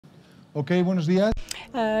Okay, buenos días.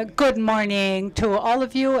 Good morning to all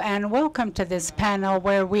of you, and welcome to this panel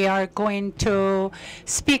where we are going to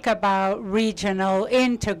speak about regional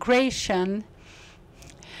integration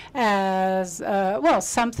as, well,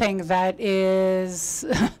 something that is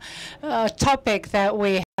a topic that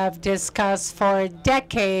we have discussed for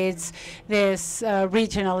decades. This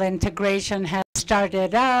regional integration has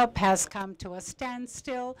started up, has come to a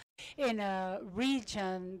standstill in a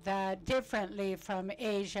region that, differently from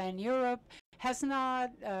Asia and Europe, has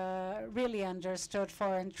not really understood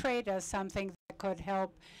foreign trade as something that could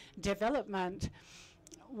help development.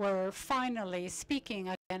 We're finally speaking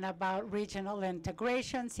again about regional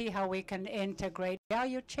integration, see how we can integrate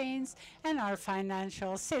value chains and our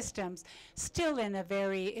financial systems. Still in a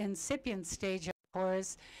very incipient stage, of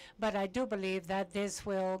course, but I do believe that this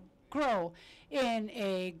will grow in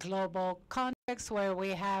a global context where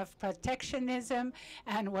we have protectionism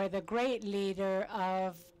and where the great leader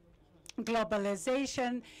of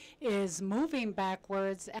globalization is moving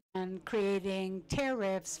backwards and creating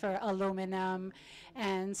tariffs for aluminum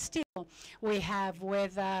and steel. We have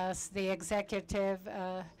with us the executive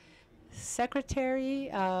secretary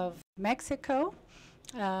of Mexico,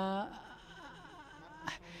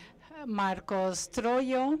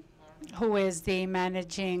 Troyjo, who is the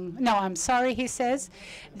he says,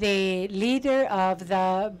 the leader of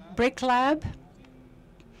the BRICLab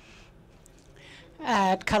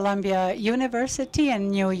at Columbia University in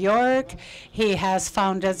New York. He has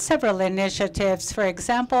founded several initiatives. For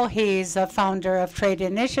example, he's a founder of Trade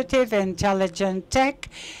Initiative, Intelligent Tech,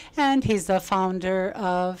 and he's the founder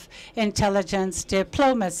of Intelligence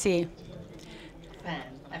Diplomacy.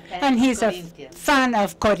 And he's a fan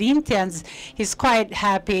of Corinthians. He's quite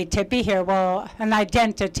happy to be here. Well, an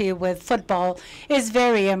identity with football is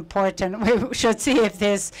very important. We should see if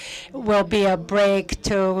this will be a break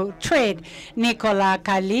to trade. Nicola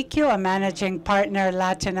Calicchio, a managing partner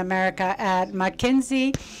Latin America at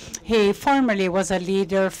McKinsey. He formerly was a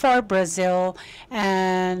leader for Brazil,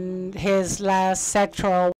 and his last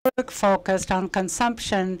sectoral work focused on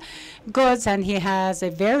consumption goods, and he has a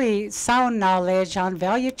very sound knowledge on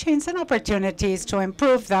value chains and opportunities to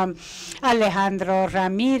improve them. Alejandro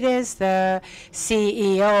Ramírez, the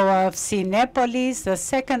CEO of Cinepolis, the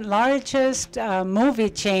second largest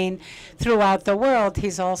movie chain throughout the world.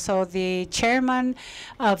 He's also the chairman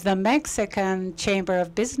of the Mexican Chamber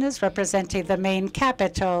of Business, representing the main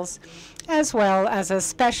capitals, as well as a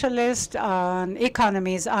specialist on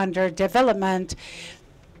economies under development.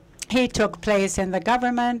 He took place in the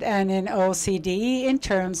government and in OCDE in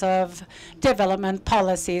terms of development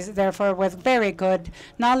policies, therefore with very good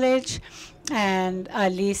knowledge. And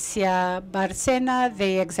Alicia Bárcena,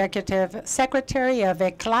 the executive secretary of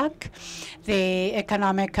ECLAC, the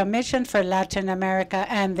Economic Commission for Latin America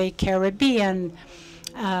and the Caribbean,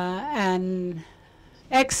 and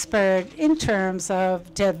expert in terms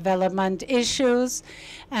of development issues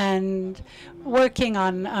and working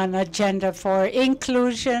on an agenda for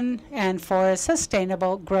inclusion and for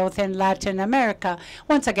sustainable growth in Latin America.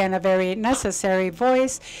 Once again, a very necessary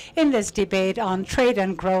voice in this debate on trade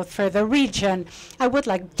and growth for the region. I would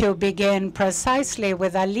like to begin precisely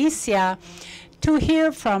with Alicia to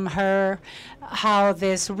hear from her how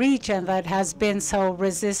this region that has been so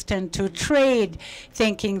resistant to trade,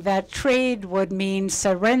 thinking that trade would mean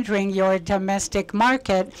surrendering your domestic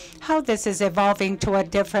market, how this is evolving to a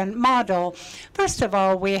different model. First of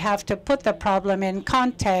all, we have to put the problem in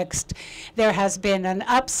context. There has been an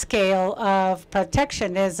upscale of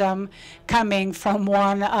protectionism coming from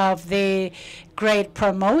one of the great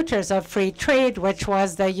promoters of free trade, which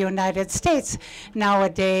was the United States.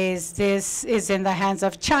 Nowadays, this is in the hands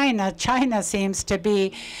of China. China seems to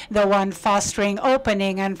be the one fostering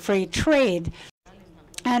opening and free trade.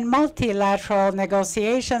 And multilateral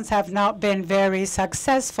negotiations have not been very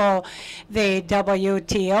successful. The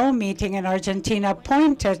WTO meeting in Argentina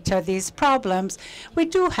pointed to these problems. We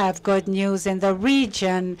do have good news in the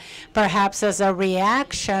region, perhaps as a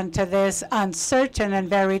reaction to this uncertain and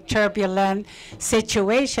very turbulent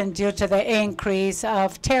situation due to the increase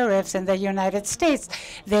of tariffs in the United States,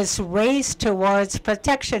 this race towards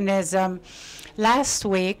protectionism. Last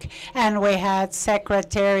week, and we had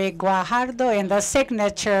Secretary Guajardo in the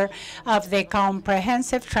signature of the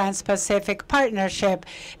Comprehensive Trans-Pacific Partnership.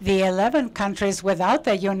 The 11 countries without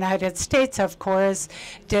the United States, of course,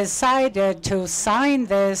 decided to sign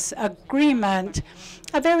this agreement,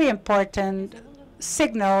 a very important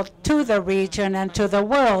signal to the region and to the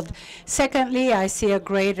world. Secondly, I see a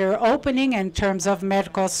greater opening in terms of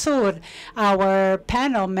Mercosur. Our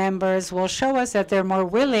panel members will show us that they're more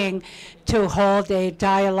willing to hold a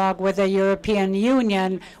dialogue with the European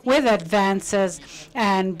Union with advances,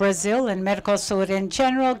 and Brazil and Mercosur in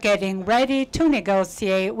general getting ready to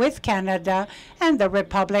negotiate with Canada and the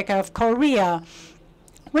Republic of Korea,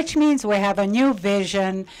 which means we have a new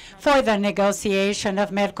vision for the negotiation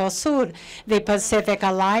of Mercosur, the Pacific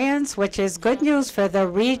Alliance, which is good news for the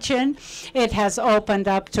region. It has opened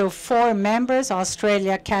up to 4 members,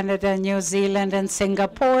 Australia, Canada, New Zealand, and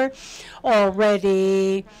Singapore,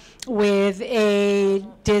 already with a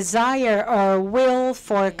desire or will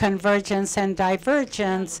for convergence and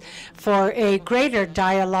divergence, for a greater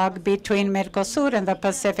dialogue between Mercosur and the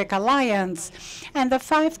Pacific Alliance. And the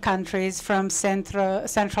 5 countries from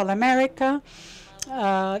Central America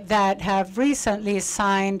that have recently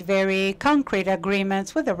signed very concrete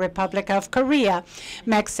agreements with the Republic of Korea.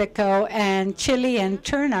 Mexico and Chile, in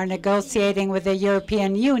turn, are negotiating with the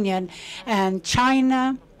European Union, and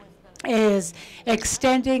China is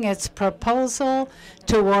extending its proposal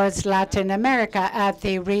towards Latin America. At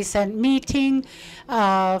the recent meeting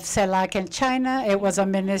of CELAC in China, it was a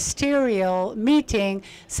ministerial meeting.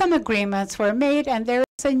 Some agreements were made, and there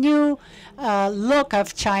is a new look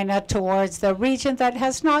of China towards the region that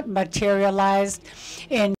has not materialized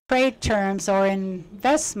in trade terms or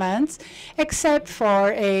investments, except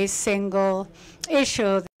for a single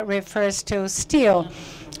issue that refers to steel.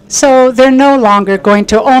 So they're no longer going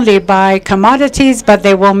to only buy commodities, but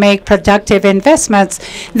they will make productive investments.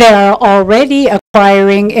 They are already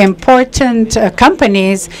acquiring important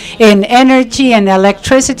companies in energy and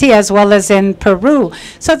electricity, as well as in Peru.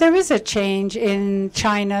 So there is a change in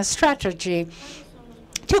China's strategy.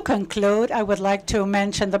 To conclude, I would like to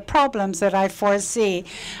mention the problems that I foresee.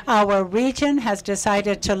 Our region has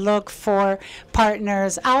decided to look for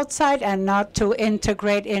partners outside and not to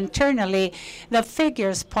integrate internally. The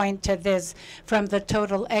figures point to this. From the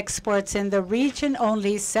total exports in the region,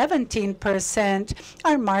 only 17%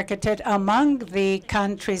 are marketed among the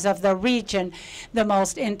countries of the region. The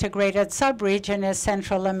most integrated sub-region is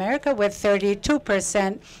Central America with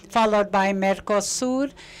 32%, followed by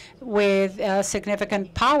Mercosur, with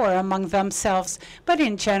significant power among themselves. But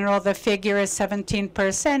in general, the figure is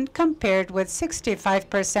 17% compared with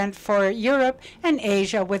 65% for Europe and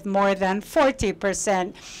Asia, with more than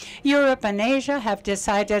 40%. Europe and Asia have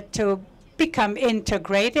decided to become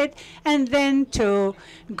integrated and then to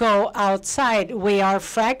go outside. We are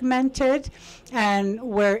fragmented and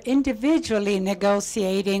we're individually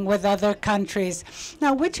negotiating with other countries.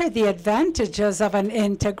 Now, which are the advantages of an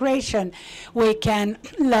integration? We can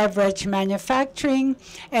leverage manufacturing,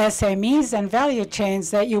 SMEs, and value chains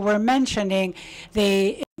that you were mentioning,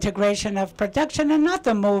 the integration of production and not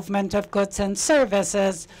the movement of goods and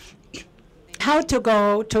services. How to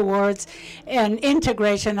go towards an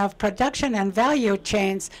integration of production and value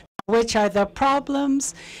chains. Which are the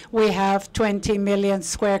problems? We have 20 million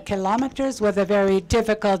square kilometers with a very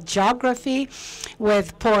difficult geography,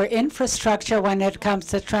 with poor infrastructure when it comes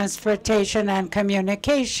to transportation and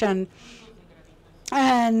communication.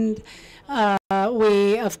 And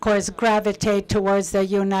we, of course, gravitate towards the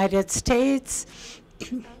United States.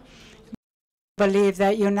 Believe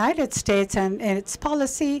that United States and its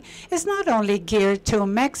policy is not only geared to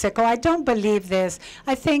Mexico. I don't believe this.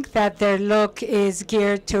 I think that their look is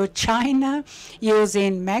geared to China,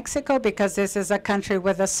 using Mexico because this is a country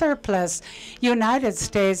with a surplus. United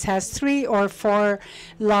States has 3 or 4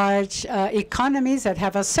 large economies that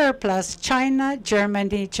have a surplus: China,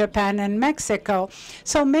 Germany, Japan, and Mexico.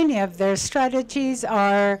 So many of their strategies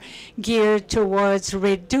are geared towards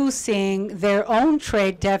reducing their own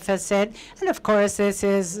trade deficit, and of course, this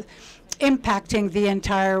is impacting the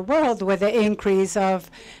entire world with the increase of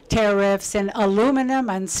tariffs in aluminum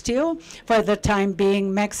and steel. For the time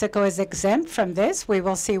being, Mexico is exempt from this. We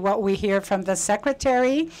will see what we hear from the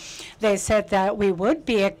secretary. They said that we would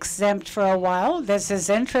be exempt for a while. This is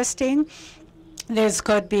interesting. This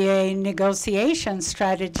could be a negotiation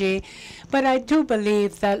strategy, but I do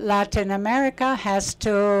believe that Latin America has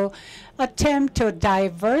to attempt to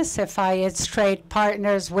diversify its trade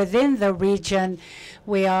partners within the region.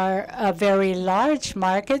 We are a very large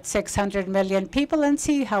market, 600 million people, and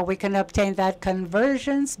see how we can obtain that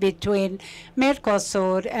convergence between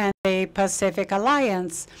Mercosur and the Pacific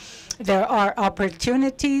Alliance. There are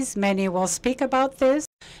opportunities. Many will speak about this.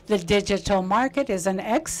 The digital market is an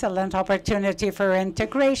excellent opportunity for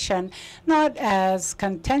integration, not as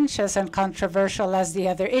contentious and controversial as the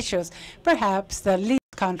other issues, perhaps the least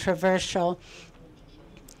controversial.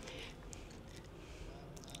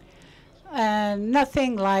 and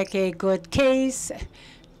nothing like a good case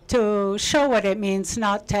to show what it means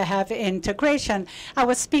not to have integration. I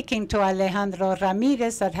was speaking to Alejandro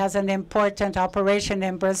Ramírez, that has an important operation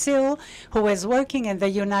in Brazil, who is working in the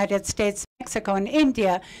United States, Mexico, and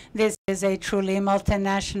India. This is a truly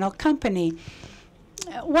multinational company.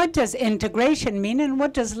 What does integration mean, and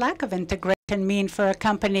what does lack of integration mean for a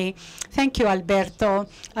company? Thank you, Alberto.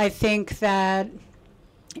 I think that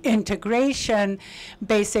integration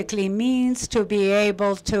basically means to be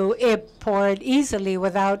able to import easily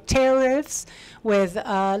without tariffs, with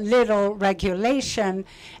little regulation,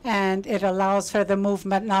 and it allows for the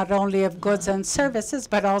movement not only of goods and services,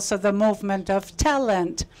 but also the movement of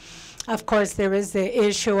talent. Of course, there is the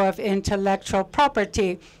issue of intellectual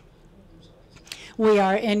property. We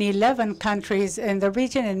are in 11 countries in the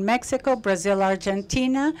region, in Mexico, Brazil,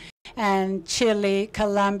 Argentina, and Chile,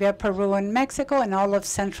 Colombia, Peru, and Mexico, and all of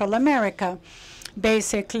Central America.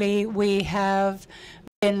 Basically, we have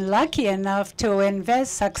been lucky enough to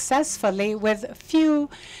invest successfully with few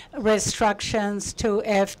restrictions to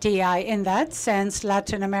FDI. In that sense,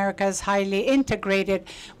 Latin America is highly integrated.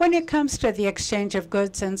 When it comes to the exchange of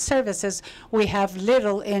goods and services, we have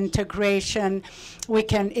little integration. We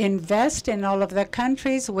can invest in all of the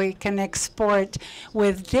countries. We can export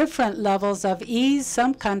with different levels of ease.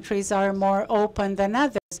 Some countries are more open than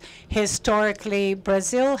others. Historically,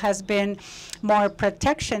 Brazil has been more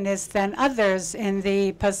protectionist than others in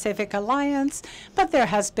the Pacific Alliance, but there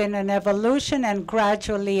has been an evolution and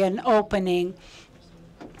gradually an opening.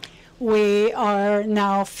 We are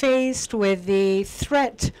now faced with the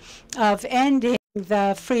threat of ending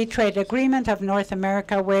the free trade agreement of North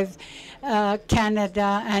America with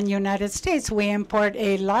Canada and United States. We import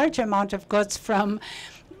a large amount of goods from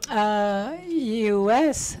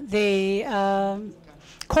U.S. The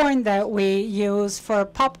corn that we use for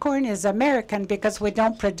popcorn is American because we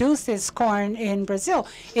don't produce this corn in Brazil.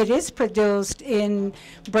 It is produced in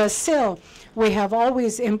Brazil. We have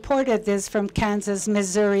always imported this from Kansas,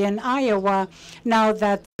 Missouri, and Iowa. Now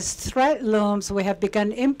that this threat looms, we have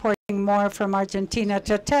begun importing more from Argentina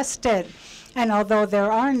to test it. And although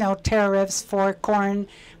there are no tariffs for corn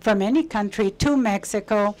from any country to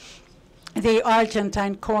Mexico, the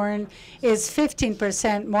Argentine corn is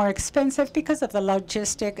 15% more expensive because of the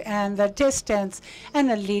logistic and the distance, and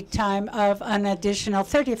a lead time of an additional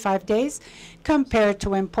 35 days compared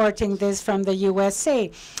to importing this from the USA.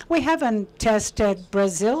 We haven't tested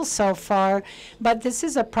Brazil so far, but this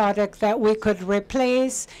is a product that we could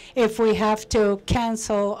replace if we have to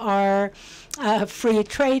cancel our free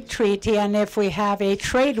trade treaty, and if we have a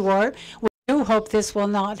trade war. We do hope this will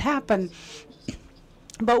not happen.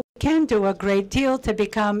 But we can do a great deal to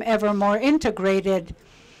become ever more integrated.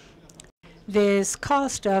 This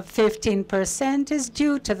cost of 15% is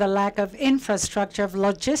due to the lack of infrastructure of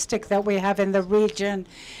logistics that we have in the region,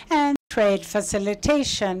 and trade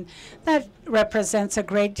facilitation. That represents a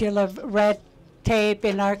great deal of red tape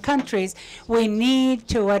in our countries. We need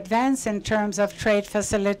to advance in terms of trade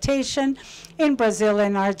facilitation in Brazil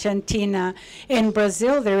and Argentina. In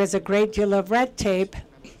Brazil, there is a great deal of red tape,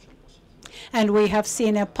 and we have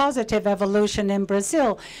seen a positive evolution in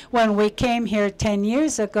Brazil. When we came here 10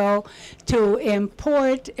 years ago to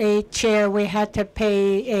import a chair, we had to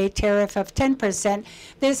pay a tariff of 10%.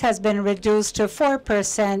 This has been reduced to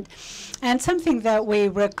 4%. And something that we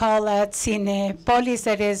recall at Cinepolis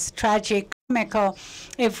that is tragicomical,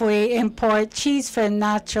 if we import cheese for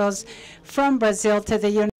nachos from Brazil to the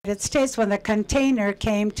United States, when the container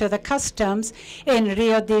came to the customs in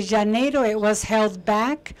Rio de Janeiro, it was held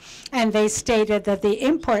back, and they stated that the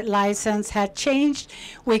import license had changed.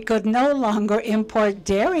 We could no longer import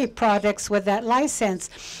dairy products with that license.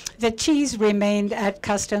 The cheese remained at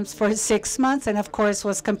customs for 6 months and, of course,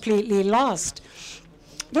 was completely lost.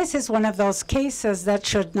 This is one of those cases that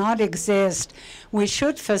should not exist. We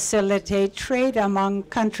should facilitate trade among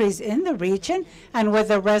countries in the region and with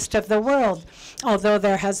the rest of the world. Although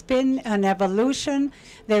there has been an evolution,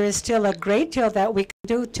 there is still a great deal that we can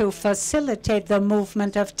do to facilitate the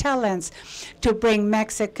movement of talents, to bring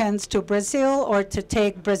Mexicans to Brazil or to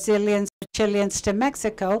take Brazilians or Chileans to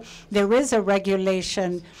Mexico. There is a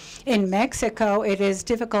regulation. In Mexico, it is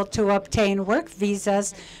difficult to obtain work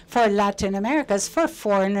visas for Latin Americans, for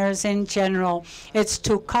foreigners in general. It's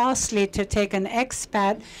too costly to take an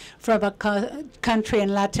expat from a country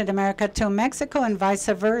in Latin America to Mexico and vice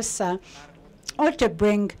versa, or to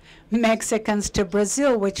bring Mexicans to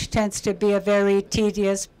Brazil, which tends to be a very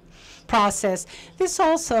tedious process. This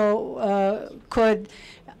also could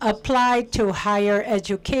apply to higher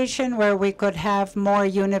education, where we could have more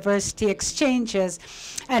university exchanges.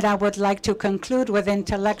 And I would like to conclude with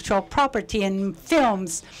intellectual property in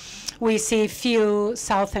films. We see few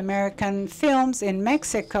South American films in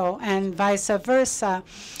Mexico and vice versa.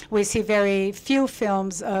 We see very few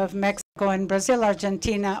films of Mexico and Brazil,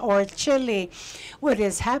 Argentina, or Chile. What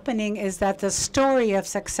is happening is that the story of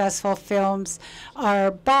successful films are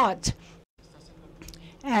bought,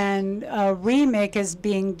 and a remake is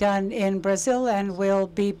being done in Brazil and will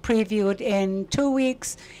be previewed in 2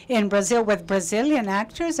 weeks in Brazil with Brazilian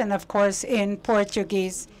actors and, of course, in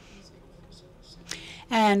Portuguese.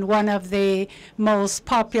 And one of the most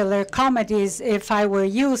popular comedies, If I Were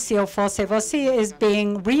You, Se Eu Fosse Você, is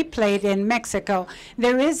being replayed in Mexico.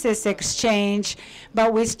 There is this exchange,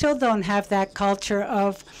 but we still don't have that culture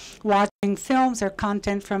of watching films or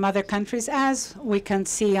content from other countries as we can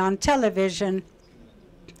see on television.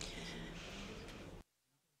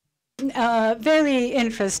 Very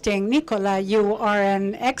interesting. Nicola, you are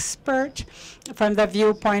an expert from the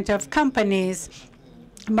viewpoint of companies.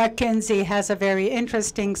 McKinsey has a very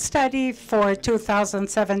interesting study for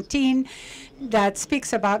 2017 that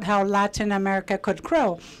speaks about how Latin America could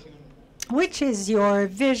grow. Which is your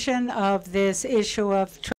vision of this issue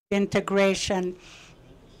of trade integration?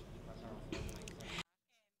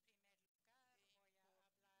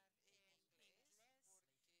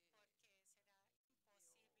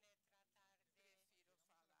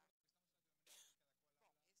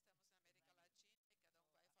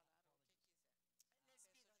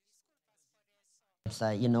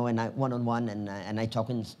 You know, and I one-on-one, and I talk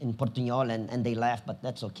in Portuñol, and they laugh, but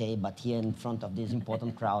that's okay. But here in front of this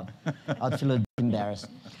important crowd, I'd feel a bit embarrassed.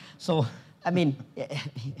 So, I mean,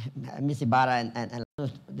 Ms. Ibarra and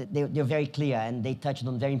they're very clear, and they touched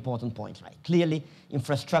on very important points, right? Clearly,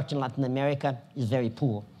 infrastructure in Latin America is very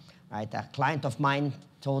poor, right? A client of mine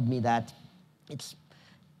told me that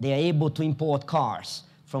they are able to import cars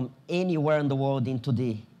from anywhere in the world into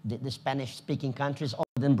the Spanish-speaking countries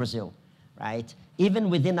other than Brazil. Right? Even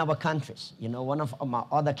within our countries. You know, one of my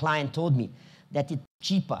other clients told me that it's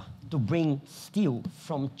cheaper to bring steel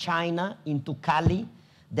from China into Cali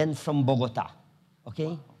than from Bogota,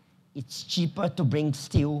 okay? It's cheaper to bring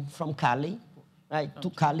steel from Cali, right, to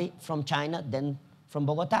Cali from China than from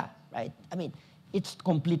Bogota, right? I mean, it's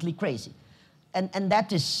completely crazy. And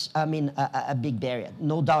that is, I mean, a big barrier,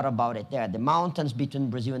 no doubt about it. There are the mountains between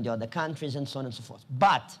Brazil and the other countries and so on and so forth.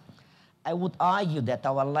 But I would argue that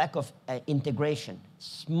our lack of integration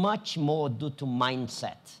is much more due to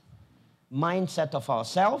mindset. Mindset of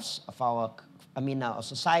ourselves, of our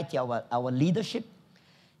society, our leadership.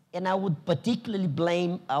 And I would particularly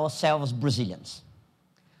blame ourselves Brazilians.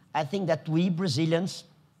 I think that we Brazilians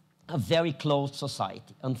are a very closed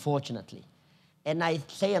society, unfortunately. And I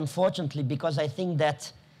say unfortunately because I think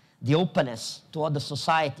that the openness to other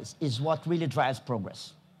societies is what really drives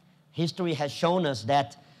progress. History has shown us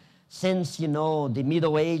that since, you know, the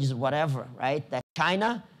Middle Ages, whatever, right, that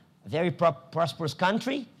China, a very prosperous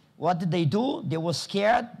country, what did they do? They were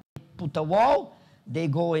scared, they put a wall, they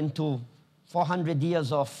go into 400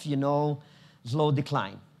 years of, you know, slow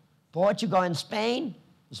decline. Portugal and Spain,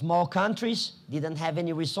 small countries, didn't have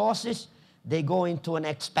any resources, they go into an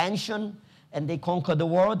expansion, and they conquer the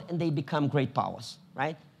world, and they become great powers,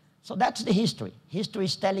 right? So that's the history. History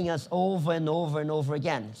is telling us over and over and over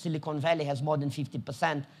again. Silicon Valley has more than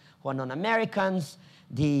 50% who are non-Americans,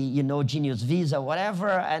 the, you know, genius visa, whatever,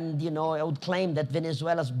 and, you know, I would claim that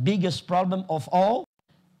Venezuela's biggest problem of all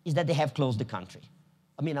is that they have closed the country.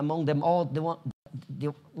 I mean, among them all,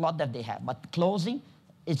 the lot that they have, but closing,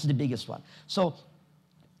 it's the biggest one. So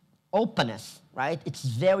openness, right, it's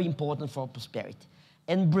very important for prosperity.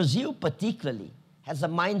 And Brazil particularly has a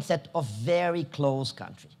mindset of very close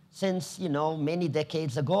country. Since, you know, many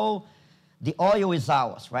decades ago, the oil is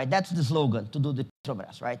ours, right? That's the slogan to do the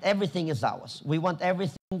Petrobras, right? Everything is ours. We want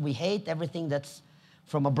everything. We hate everything that's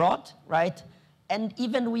from abroad, right? And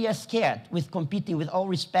even we are scared with competing, with all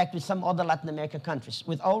respect, with some other Latin American countries.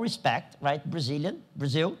 With all respect, right?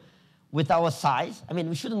 Brazil, with our size, I mean,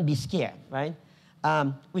 we shouldn't be scared, right?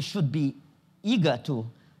 We should be eager to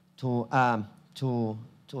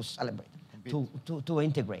celebrate, to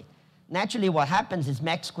integrate. Naturally, what happens is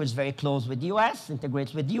Mexico is very close with the U.S.,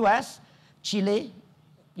 integrates with the U.S., Chile,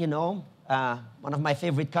 you know, one of my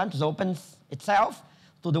favorite countries, opens itself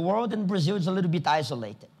to the world, and Brazil is a little bit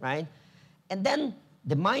isolated, right? And then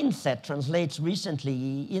the mindset translates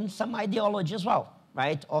recently in some ideology as well,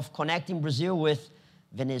 right, of connecting Brazil with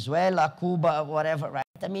Venezuela, Cuba, whatever, right?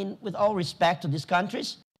 I mean, with all respect to these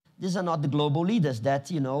countries, these are not the global leaders that,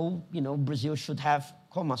 you know, Brazil should have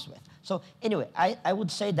commerce with. So anyway, I would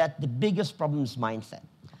say that the biggest problem is mindset.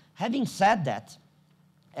 Having said that,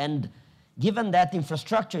 and given that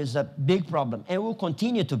infrastructure is a big problem, and will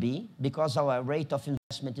continue to be because our rate of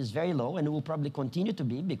investment is very low, and it will probably continue to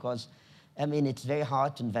be because, I mean, it's very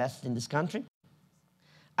hard to invest in this country.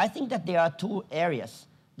 I think that there are two areas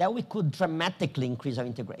that we could dramatically increase our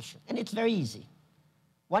integration, and it's very easy.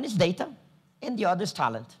 One is data, and the other is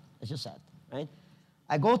talent, as you said, right?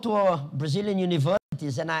 I go to Brazilian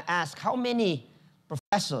universities and I ask how many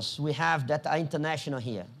professors we have that are international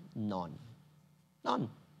here. None. None.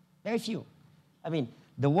 Very few. I mean,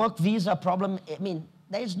 the work visa problem, I mean,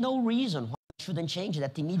 there is no reason why we shouldn't change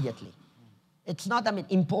that immediately. It's not, I mean,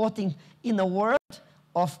 importing in a world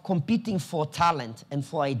of competing for talent and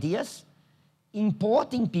for ideas,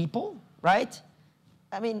 importing people, right?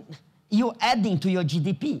 I mean, you're adding to your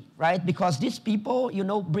GDP, right? Because these people, you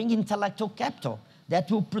know, bring intellectual capital that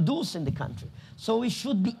will produce in the country. So we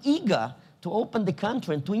should be eager to open the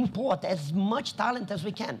country and to import as much talent as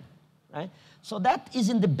we can, right? So that is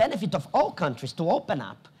in the benefit of all countries to open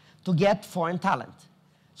up, to get foreign talent.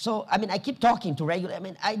 So, I mean, I keep talking to regulators. I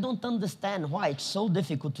mean, I don't understand why it's so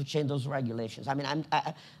difficult to change those regulations. I mean,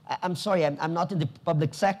 I'm sorry, I'm not in the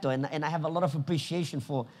public sector, and I have a lot of appreciation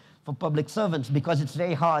for public servants because it's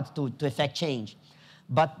very hard to effect change.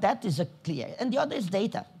 But that is a clear. And the other is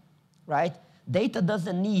data, right? Data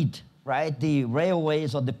doesn't need, right, the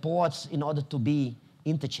railways or the ports in order to be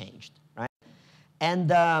interchanged, right?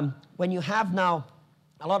 And when you have now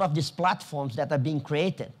a lot of these platforms that are being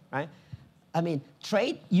created, right? I mean,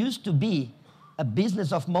 trade used to be a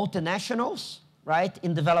business of multinationals, right,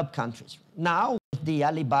 in developed countries. Now, with the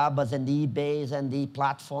Alibabas and the eBays and the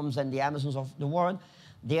platforms and the Amazons of the world,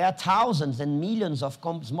 there are thousands and millions of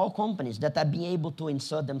small companies that are being able to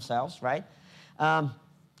insert themselves, right? And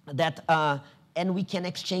we can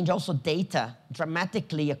exchange also data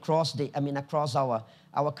dramatically across across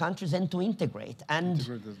our countries and to integrate. And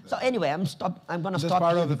so anyway, I'm going to stop. That's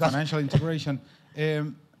part of the financial integration.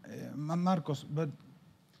 Marcos, but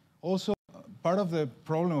also part of the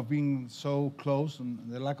problem of being so close and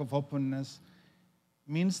the lack of openness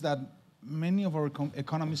means that many of our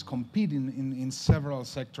economies compete in several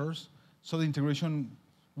sectors, so the integration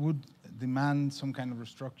would demand some kind of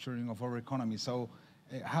restructuring of our economy. So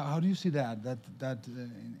how do you see that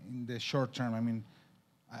in the short term? I mean,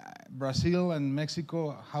 Brazil and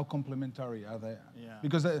Mexico, how complementary are they? Yeah.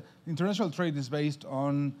 Because the international trade is based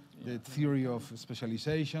on the theory of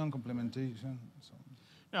specialization, complementation, so on.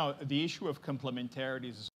 Now, the issue of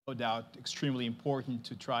complementarity is no doubt extremely important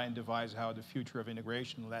to try and devise how the future of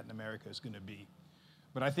integration in Latin America is going to be.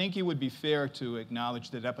 But I think it would be fair to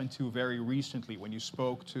acknowledge that up until very recently, when you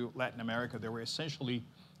spoke to Latin America, there were essentially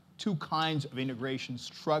two kinds of integration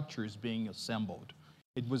structures being assembled.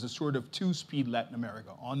 It was a sort of two-speed Latin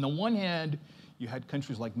America. On the one hand, you had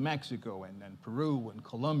countries like Mexico and Peru and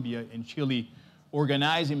Colombia and Chile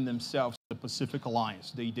organizing themselves in the Pacific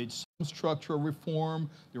Alliance. They did some structural reform.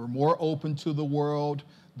 They were more open to the world.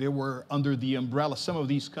 They were under the umbrella, some of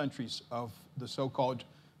these countries, of the so-called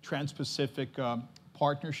Trans-Pacific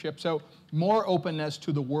Partnership. So more openness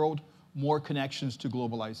to the world, more connections to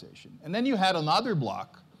globalization. And then you had another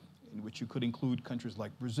block in which you could include countries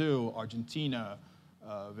like Brazil, Argentina,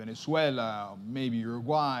 Venezuela, maybe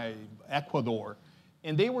Uruguay, Ecuador.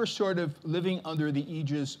 And they were sort of living under the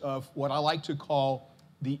aegis of what I like to call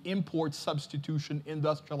the import substitution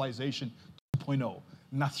industrialization 2.0.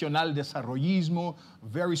 Nacional desarrollismo,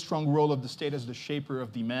 very strong role of the state as the shaper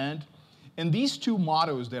of demand. And these two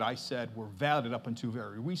mottos that I said were valid up until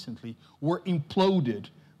very recently were imploded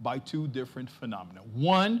by two different phenomena.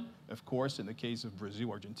 One, of course, in the case of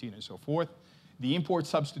Brazil, Argentina, and so forth, the import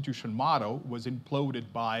substitution motto was imploded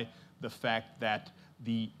by the fact that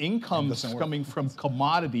the incomes coming from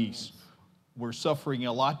commodities were suffering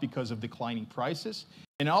a lot because of declining prices.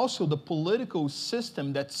 And also the political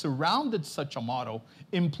system that surrounded such a model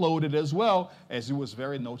imploded as well, as it was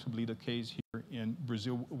very notably the case here in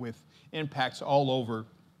Brazil, with impacts all over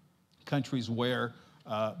countries where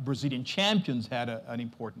Brazilian champions had an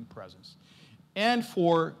important presence. And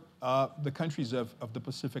for the countries of the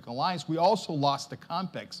Pacific Alliance, we also lost the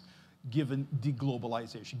context given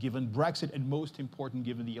deglobalization, given Brexit, and most important,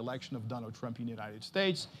 given the election of Donald Trump in the United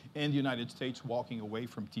States, and the United States walking away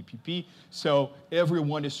from TPP. So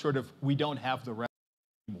everyone is sort of, we don't have the rest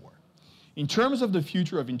anymore. In terms of the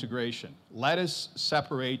future of integration, let us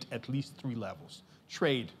separate at least three levels.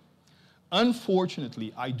 Trade.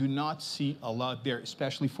 Unfortunately, I do not see a lot there,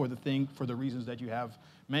 especially for the reasons that you have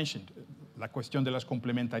mentioned. La cuestión de las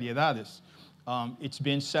complementariedades. It's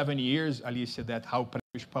been 7 years, Alicia, that How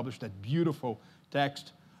published that beautiful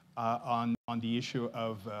text on the issue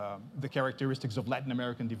of the characteristics of Latin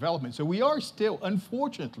American development. So we are still,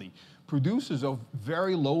 unfortunately, producers of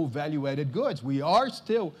very low value-added goods. We are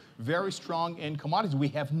still very strong in commodities. We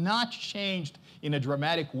have not changed in a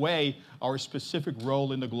dramatic way our specific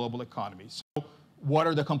role in the global economy. So what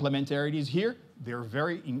are the complementarities here? They're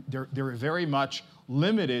very much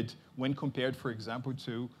limited when compared, for example,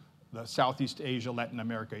 to the Southeast Asia Latin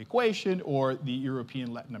America equation or the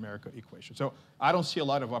European Latin America equation. So I don't see a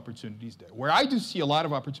lot of opportunities there. Where I do see a lot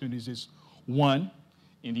of opportunities is, one,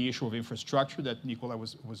 in the issue of infrastructure that Nicola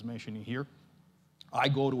was mentioning here. I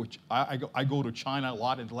go to China a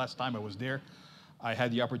lot, and the last time I was there, I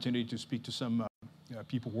had the opportunity to speak to some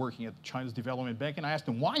people working at China's Development Bank, and I asked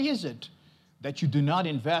them, why is it that you do not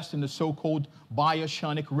invest in the so-called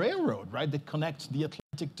bioceanic railroad, right, that connects the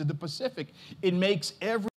Atlantic to the Pacific? It makes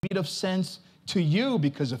every bit of sense to you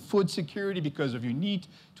because of food security, because of your need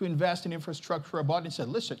to invest in infrastructure abroad. And said,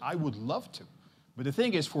 listen, I would love to. But the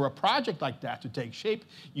thing is, for a project like that to take shape,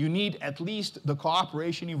 you need at least the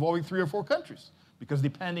cooperation involving 3 or 4 countries. Because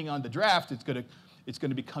depending on the draft, it's going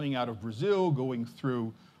to be coming out of Brazil, going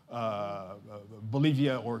through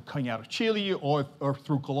Bolivia, or coming out of Chile, or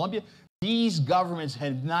through Colombia. These governments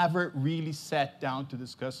had never really sat down to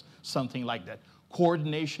discuss something like that.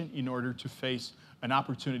 Coordination in order to face an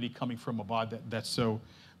opportunity coming from abroad that's so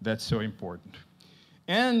important.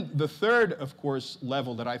 And the third, of course,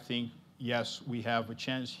 level that I think, yes, we have a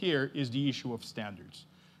chance here is the issue of standards.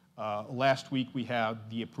 Last week we had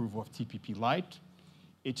the approval of TPP Light.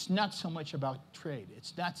 It's not so much about trade.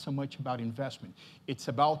 It's not so much about investment. It's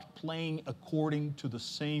about playing according to the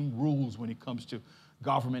same rules when it comes to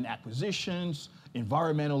government acquisitions,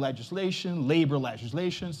 environmental legislation, labor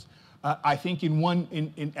legislations. I think at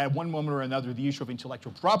one moment or another, the issue of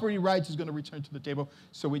intellectual property rights is going to return to the table.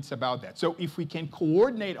 So it's about that. So if we can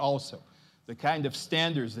coordinate also the kind of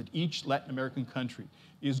standards that each Latin American country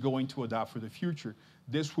is going to adopt for the future,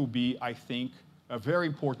 this will be, I think, a very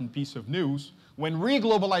important piece of news when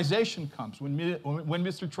reglobalization comes, when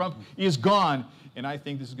Mr. Trump is gone. And I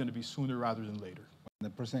think this is going to be sooner rather than later. The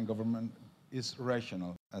present government is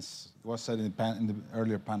rational, as was said in the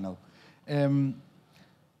earlier panel.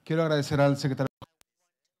 Quiero agradecer al secretario.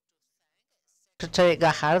 Secretary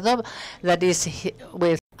Guajardo that is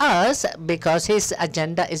with us because his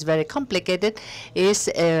agenda is very complicated, is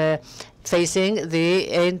facing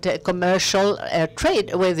the commercial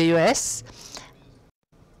trade with the U.S.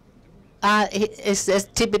 His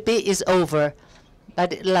TPP is over,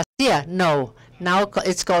 but last year, no. Now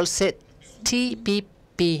it's called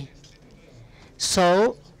TPP.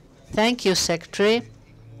 So, thank you, Secretary.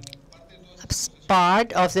 As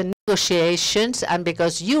part of the negotiations, and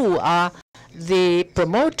because you are the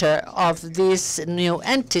promoter of this new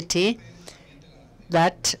entity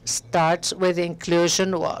that starts with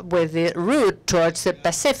inclusion, with the route towards the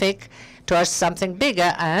Pacific, towards something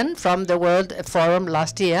bigger. And from the World Forum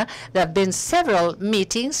last year, there have been several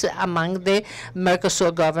meetings among the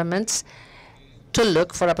Mercosur governments to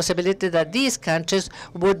look for a possibility that these countries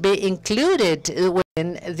would be included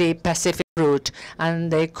within the Pacific route,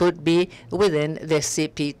 and they could be within the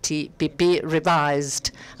CPTPP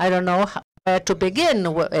revised. I don't know where to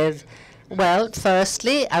begin with. Well,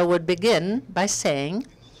 firstly, I would begin by saying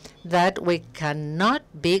that we cannot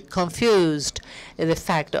be confused. The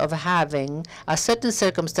fact of having a certain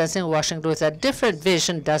circumstance in Washington with a different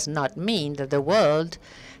vision does not mean that the world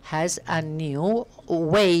has a new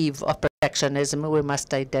wave of protectionism. We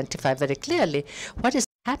must identify very clearly what is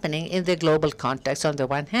happening in the global context. On the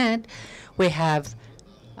one hand, we have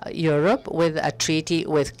Europe with a treaty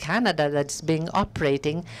with Canada that's being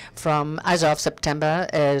operating from as of September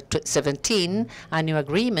 17, a new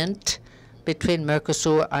agreement between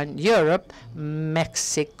Mercosur and Europe,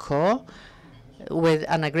 Mexico with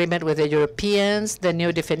an agreement with the Europeans, the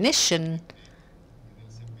new definition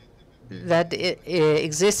that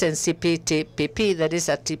exists in CPTPP, that is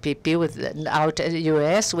a TPP without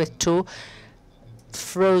U.S. with 2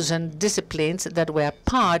 frozen disciplines that were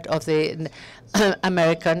part of the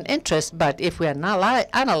American interest. But if we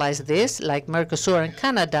analyze this, like Mercosur and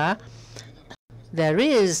Canada, there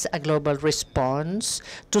is a global response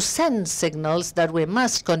to send signals that we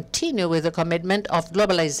must continue with the commitment of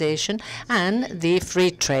globalization and the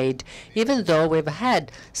free trade, even though we've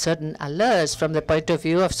had certain alerts from the point of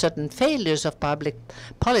view of certain failures of public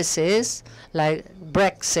policies, like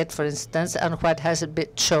Brexit, for instance, and what has been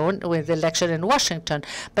shown with the election in Washington.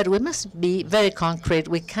 But we must be very concrete.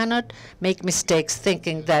 We cannot make mistakes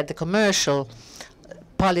thinking that the commercial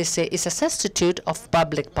policy is a substitute of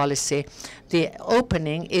public policy. The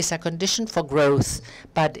opening is a condition for growth,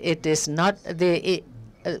 but it is not the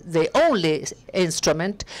the only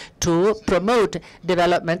instrument to promote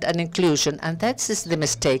development and inclusion, and that is the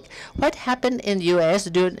mistake. What happened in the U.S.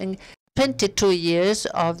 during 22 years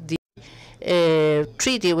of the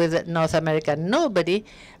treaty with North America? Nobody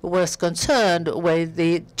was concerned with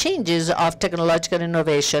the changes of technological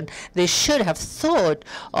innovation. They should have thought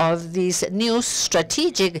of these new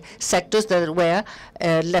strategic sectors that were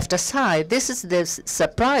left aside. This is the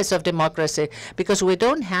surprise of democracy, because we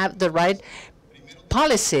don't have the right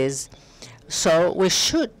policies. So we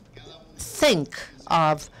should think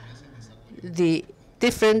of the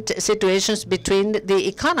different situations between the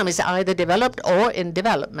economies, either developed or in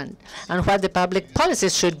development, and what the public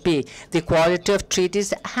policies should be. The quality of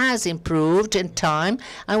treaties has improved in time,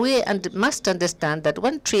 and we must understand that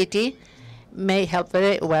one treaty may help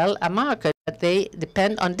very well a market, but they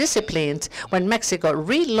depend on disciplines. When Mexico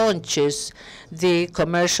relaunches the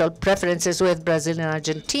commercial preferences with Brazil and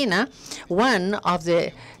Argentina, one of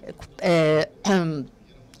the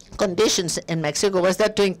conditions in Mexico was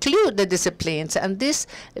that to include the disciplines, and this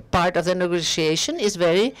part of the negotiation is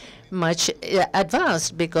very much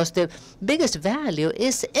advanced, because the biggest value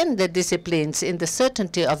is in the disciplines, in the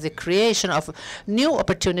certainty of the creation of new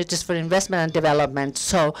opportunities for investment and development.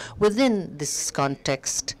 So within this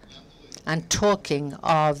context, and talking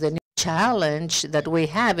of the new challenge that we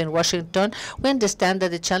have in Washington, we understand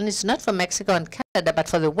that the challenge is not for Mexico and Canada, but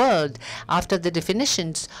for the world, after the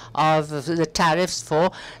definitions of the tariffs for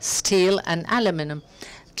steel and aluminum.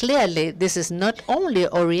 Clearly, this is not only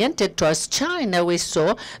oriented towards China. We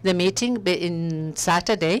saw the meeting in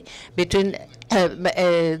Saturday between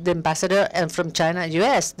the ambassador and from China and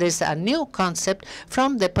U.S. There's a new concept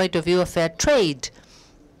from the point of view of fair trade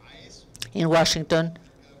in Washington,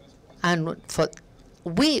 and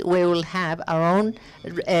we will have our own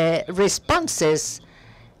responses.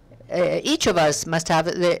 Each of us must have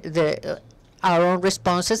our own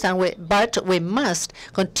responses, but we must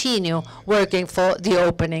continue working for the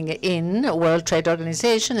opening in World Trade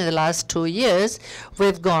Organization. In the last 2 years,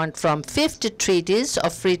 we've gone from 50 treaties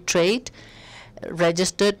of free trade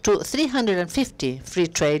registered to 350 free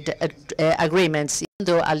trade agreements. Even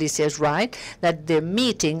though Alicia is right that the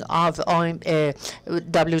meeting of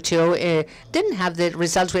WTO didn't have the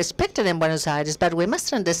results we expected in Buenos Aires, but we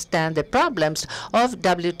must understand the problems of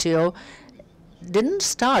WTO didn't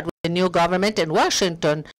start with the new government in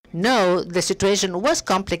Washington. No, the situation was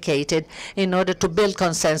complicated in order to build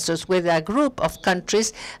consensus with a group of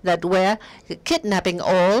countries that were kidnapping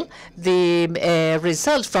all the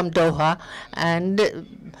results from Doha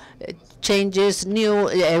and changes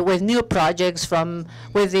with new projects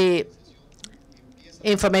with the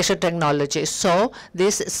information technology. So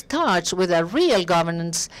this starts with a real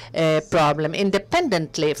governance problem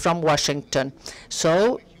independently from Washington.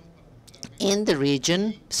 So in the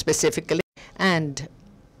region specifically, and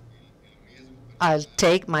I'll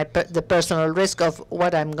take the personal risk of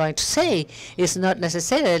what I'm going to say is not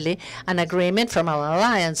necessarily an agreement from our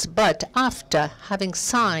alliance, but after having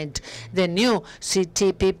signed the new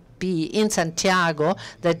CTPP in Santiago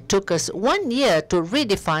that took us 1 year to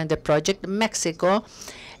redefine the project, Mexico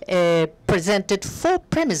presented 4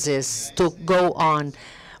 premises to go on.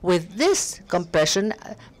 With this compression,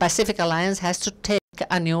 Pacific Alliance has to take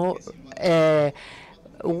a new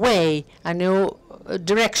way, a new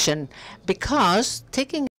direction, because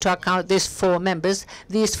taking into account these 4 members,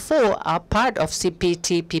 these 4 are part of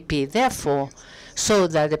CPTPP. Therefore, so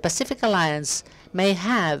that the Pacific Alliance may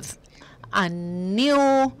have a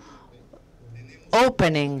new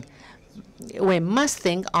opening, we must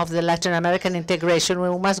think of the Latin American integration.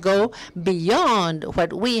 We must go beyond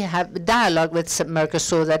what we have dialogue with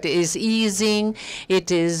Mercosur, that is easing,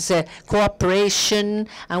 it is cooperation,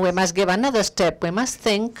 and we must give another step. We must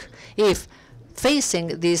think, if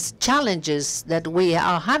facing these challenges that we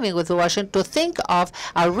are having with Washington, to think of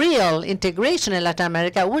a real integration in Latin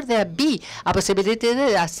America. Would there be a possibility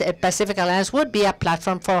that a Pacific Alliance would be a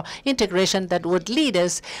platform for integration that would lead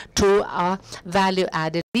us to a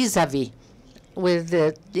value-added vis-a-vis with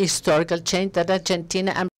the historical change that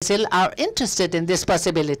Argentina and Brazil are interested in this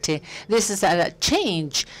possibility? This is a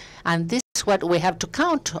change, and this is what we have to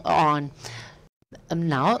count on.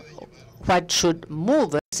 Now, what should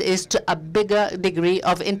move us is to a bigger degree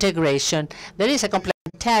of integration. There is a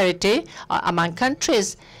complementarity among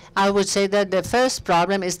countries. I would say that the first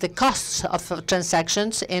problem is the costs of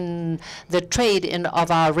transactions in the trade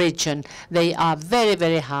of our region. They are very,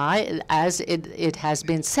 very high, as it has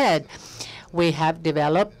been said. We have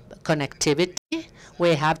developed connectivity.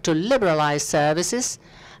 We have to liberalize services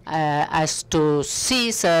as to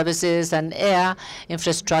sea services and air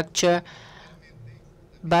infrastructure.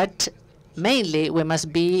 But mainly, we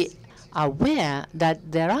must be aware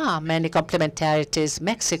that there are many complementarities.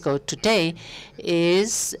 Mexico today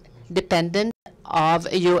is dependent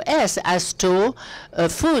of U.S. as to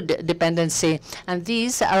food dependency, and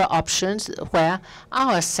these are options where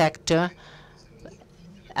our sector,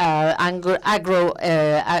 agro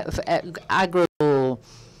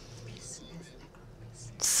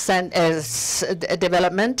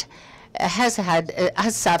development,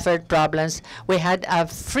 has suffered problems. We had a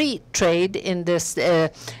free trade in this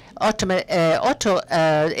auto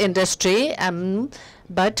industry,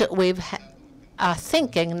 but we are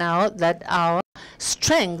thinking now that our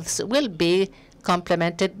strengths will be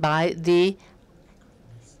complemented by the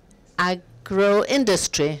agro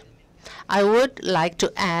industry. I would like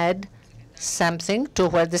to add something to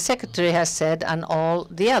what the Secretary has said and all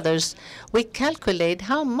the others. We calculate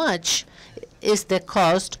how much is the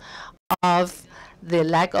cost of the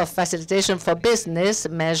lack of facilitation for business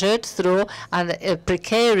measured through a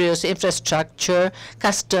precarious infrastructure,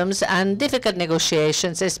 customs, and difficult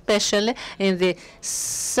negotiations, especially in the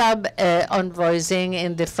sub-envoicing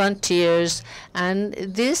in the frontiers. And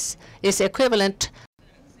this is equivalent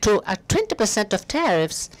to a 20% of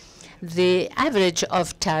tariffs. The average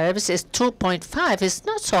of tariffs is 2.5. It's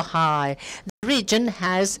not so high. The region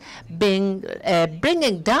has been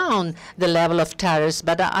bringing down the level of tariffs,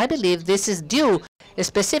 but I believe this is due,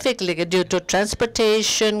 specifically due to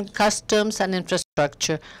transportation, customs, and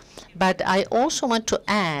infrastructure. But I also want to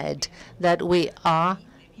add that we are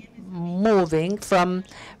moving from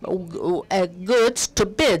goods to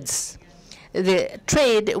bids. The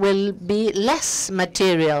trade will be less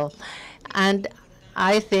material, and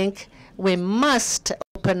I think we must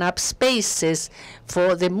open up spaces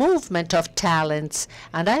for the movement of talents.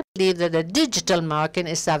 And I believe that the digital market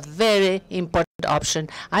is a very important option.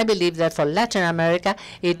 I believe that for Latin America,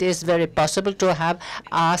 it is very possible to have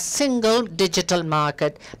a single digital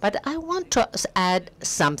market. But I want to add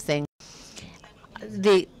something.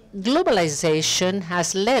 The globalization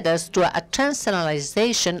has led us to a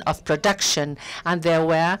transnationalization of production, and there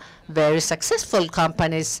were very successful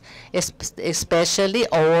companies, especially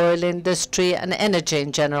oil industry and energy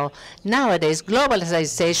in general. Nowadays,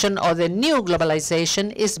 globalization, or the new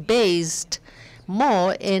globalization, is based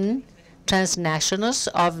more in transnationals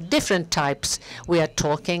of different types. We are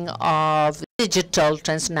talking of digital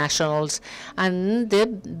transnationals, and the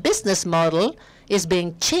business model is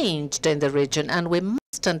being changed in the region, and we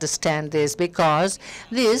must understand this, because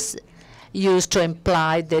this used to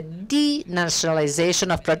imply the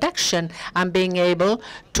denationalization of production and being able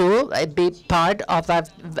to be part of a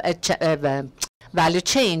value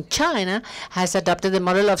chain. China has adopted the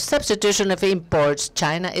model of substitution of imports.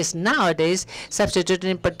 China is nowadays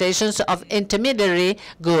substituting importations of intermediary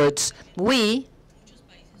goods. We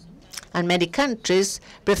and many countries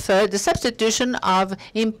prefer the substitution of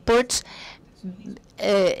imports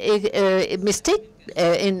erroneously,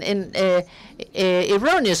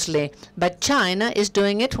 but China is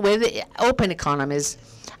doing it with open economies.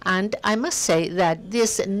 And I must say that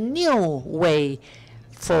this new way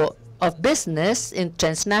of business in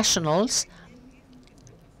transnationals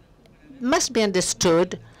must be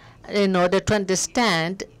understood in order to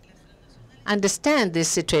understand this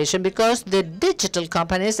situation, because the digital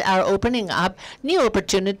companies are opening up new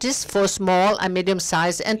opportunities for small and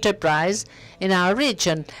medium-sized enterprise in our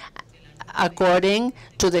region, according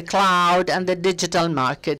to the cloud and the digital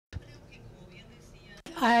market.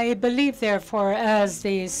 I believe, therefore, as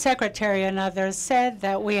the Secretary and others said,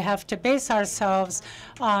 that we have to base ourselves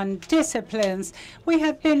on disciplines. We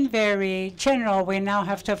have been very general. We now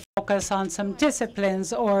have to focus on some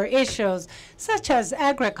disciplines or issues, such as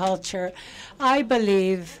agriculture. I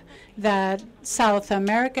believe that South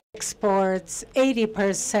America exports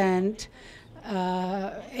 80%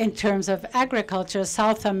 in terms of agriculture.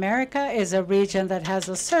 South America is a region that has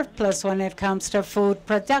a surplus when it comes to food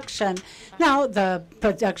production. Now, the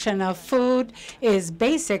production of food is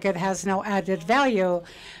basic. It has no added value.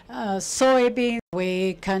 Soybeans,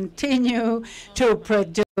 we continue to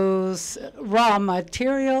produce raw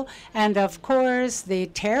material. And of course, the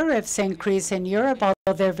tariffs increase in Europe,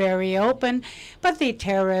 although they're very open. But the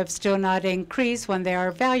tariffs do not increase when they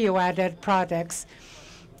are value-added products.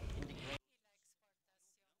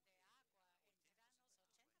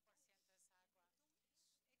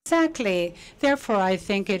 Exactly. Therefore, I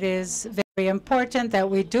think it is very important that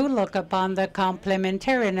we do look upon the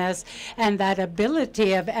complementariness and that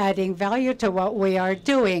ability of adding value to what we are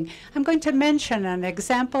doing. I'm going to mention an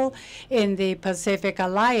example. In the Pacific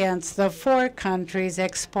Alliance, the 4 countries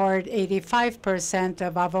export 85%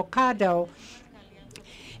 of avocado.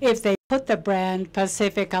 If they put the brand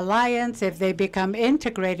Pacific Alliance, if they become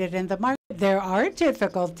integrated in the market. There are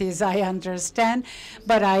difficulties, I understand,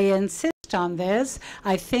 but I insist on this.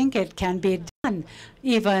 I think it can be done.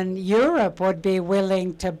 Even Europe would be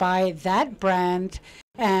willing to buy that brand,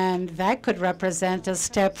 and that could represent a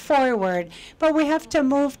step forward. But we have to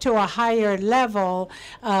move to a higher level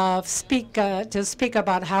of to speak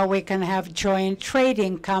about how we can have joint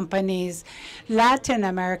trading companies, Latin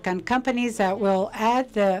American companies that will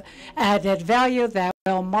add the added value, that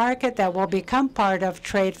will market, that will become part of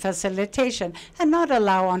trade facilitation, and not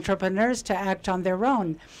allow entrepreneurs to act on their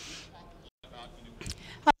own.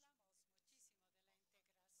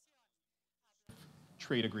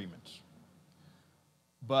 Trade agreements.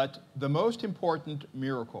 But the most important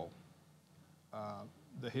miracle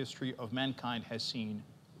the history of mankind has seen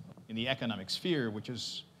in the economic sphere, which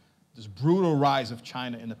is this brutal rise of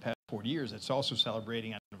China in the past 40 years, it's also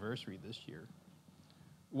celebrating an anniversary this year,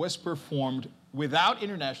 was performed without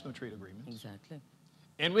international trade agreements. Exactly.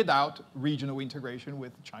 And without regional integration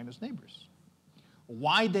with China's neighbors.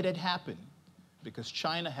 Why did it happen? Because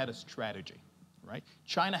China had a strategy, right?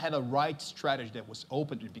 China had a right strategy that was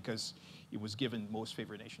open because it was given most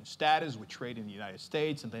favored nation status with trade in the United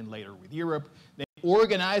States and then later with Europe. They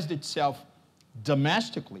organized itself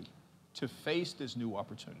domestically to face these new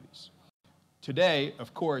opportunities. Today,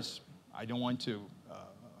 of course, I don't want to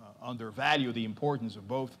undervalue the importance of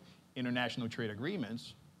both international trade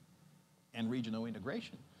agreements and regional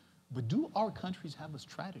integration. But do our countries have a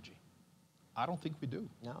strategy? I don't think we do.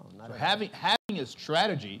 No, not so at all. having a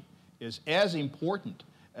strategy is as important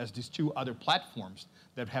as these two other platforms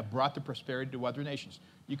that have brought the prosperity to other nations.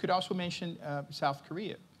 You could also mention South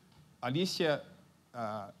Korea. Alicia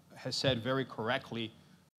has said very correctly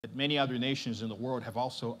that many other nations in the world have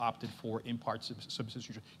also opted for import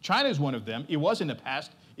substitution. China is one of them. It was in the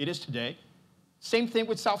past. It is today. Same thing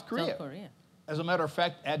with South Korea. South Korea. As a matter of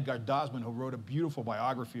fact, Edgar Dasman, who wrote a beautiful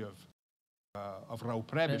biography of Raul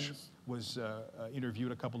Prebisch, was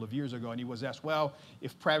interviewed a couple of years ago, and he was asked, well,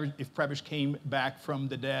 if Prebisch came back from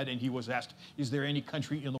the dead, and he was asked, is there any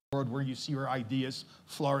country in the world where you see your ideas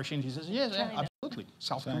flourishing? He says, yes, China. absolutely,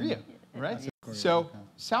 South Korea, right? Korea, So okay.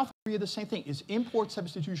 South Korea, the same thing, is import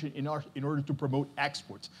substitution in order to promote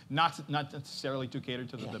exports, not necessarily to cater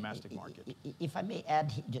to the domestic market. If I may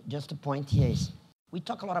add just a point here is, we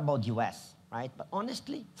talk a lot about U.S., right? But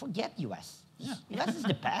honestly, forget U.S. Yeah. U.S. is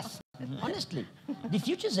the past, honestly. The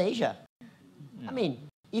future is Asia. I mean,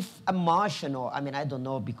 if a Martian, or, I mean, I don't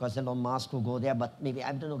know, because Elon Musk will go there, but maybe,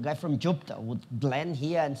 I don't know, a guy from Jupiter would land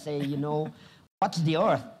here and say, you know, what's the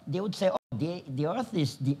Earth? They would say, oh, the Earth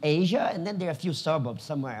is the Asia, and then there are a few suburbs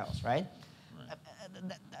somewhere else, right?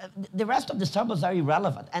 The rest of the suburbs are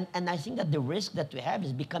irrelevant. And I think that the risk that we have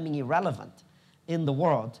is becoming irrelevant in the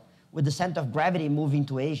world with the center of gravity moving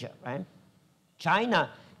to Asia, right? China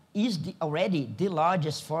is already the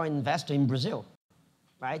largest foreign investor in Brazil,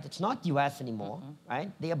 right? It's not U.S. anymore, right?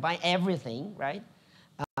 They are buying everything, right?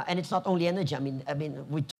 And it's not only energy. I mean,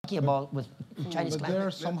 we're talking about with Chinese But climate.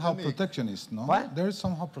 they're somehow protectionist, no? What? They're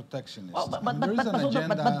somehow protectionist. Well, There is an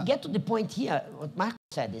agenda. but get to the point here. What Marco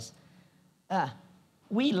said is,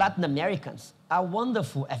 we Latin Americans are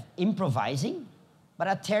wonderful at improvising, but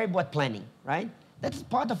are terrible at planning, right? That's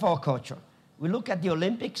part of our culture. We look at the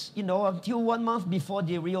Olympics, you know, until 1 month before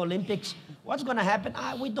the Rio Olympics, what's going to happen?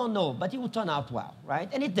 We don't know, but it will turn out well, right?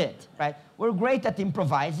 And it did, right? We're great at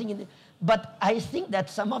improvising, but I think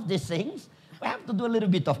that some of these things, we have to do a little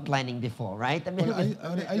bit of planning before, right? I mean,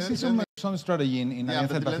 Well, I see some strategy in Yeah,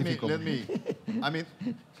 Alianza but Pacifico. let me, I mean,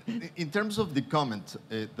 in terms of the comment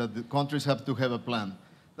that the countries have to have a plan,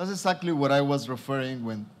 that's exactly what I was referring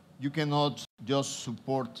when you cannot just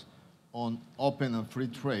support on open and free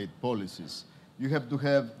trade policies. You have to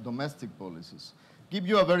have domestic policies. Give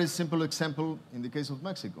you a very simple example in the case of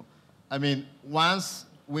Mexico. I mean, once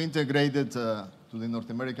we integrated to the North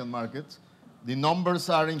American market, the numbers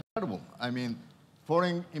are incredible. I mean,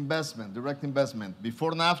 foreign investment, direct investment,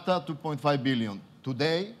 before NAFTA, 2.5 billion.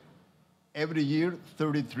 Today, every year,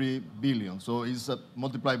 33 billion. So it's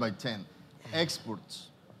multiplied by 10. Exports,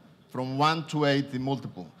 from 1 to 8, the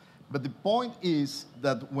multiple. But the point is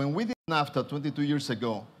that when we did NAFTA 22 years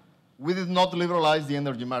ago, we did not liberalize the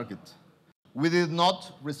energy market. We did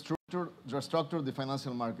not restructure the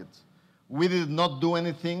financial market. We did not do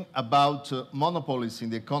anything about monopolies in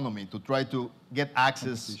the economy to try to get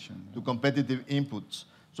access to competitive inputs.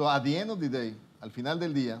 So at the end of the day, al final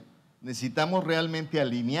del día, necesitamos realmente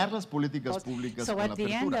alinear las políticas públicas So con la at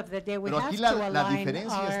the end apertura. of the day, we Pero have aquí to la align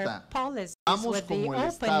diferencia our está. policies Vamos with the como el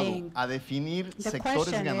Estado opening. a definir The sectores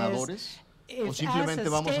question is, ganadores o if simplemente as a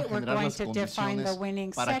vamos a state we're generar going las to define the condiciones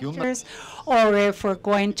winning para que un sectors, or if we're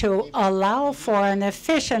going to allow for an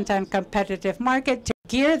efficient and competitive market to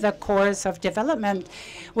gear the course of development.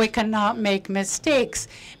 We cannot make mistakes,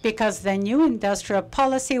 because the new industrial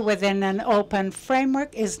policy within an open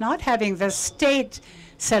framework is not having the state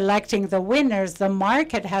selecting the winners. The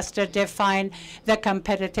market has to define the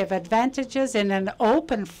competitive advantages in an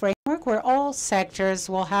open framework where all sectors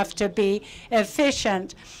will have to be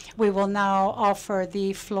efficient. We will now offer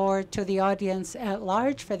the floor to the audience at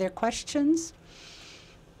large for their questions.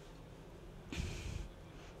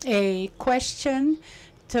 A question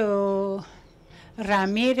to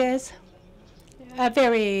Ramírez, a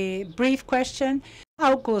very brief question.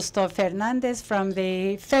 Augusto Fernandez from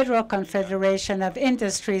the Federal Confederation of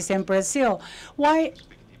Industries in Brazil. Why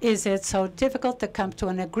is it so difficult to come to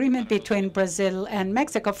an agreement between Brazil and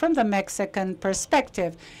Mexico from the Mexican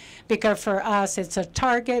perspective? Because for us it's a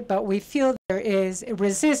target, but we feel there is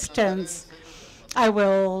resistance. I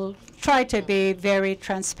will try to be very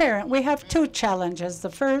transparent. We have two challenges. The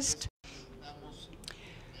first,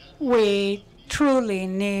 we truly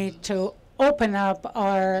need to open up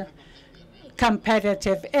our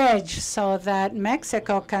competitive edge so that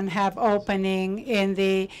Mexico can have opening in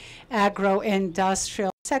the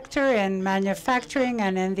agro-industrial sector, in manufacturing,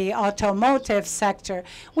 and in the automotive sector.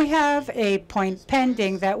 We have a point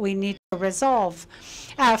pending that we need to resolve.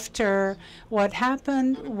 After what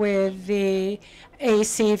happened with the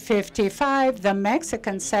AC 55, the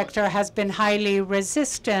Mexican sector has been highly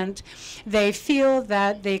resistant. They feel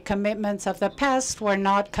that the commitments of the past were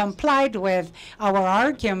not complied with. Our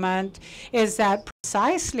argument is that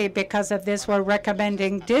precisely because of this, we're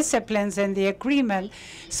recommending disciplines in the agreement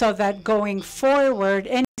so that going forward,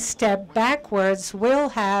 any step backwards will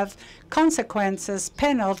have consequences,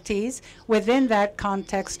 penalties within that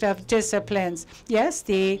context of disciplines. Yes,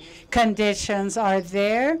 the conditions are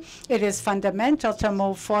there. It is fundamental to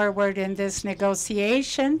move forward in this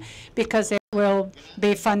negotiation because it will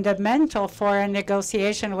be fundamental for a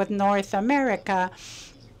negotiation with North America.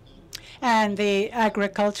 And the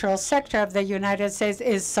agricultural sector of the United States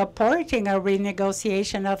is supporting a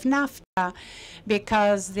renegotiation of NAFTA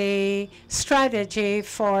because the strategy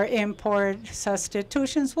for import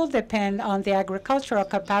substitutions will depend on the agricultural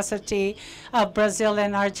capacity of Brazil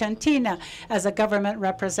and Argentina. As a government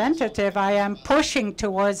representative, I am pushing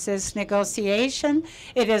towards this negotiation.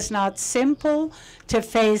 It is not simple to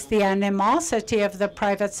face the animosity of the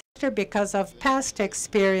private sector because of past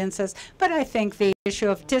experiences, but I think the issue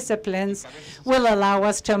of disciplines will allow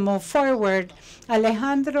us to move forward.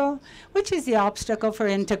 Alejandro, which is the obstacle for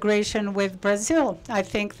integration with Brazil? I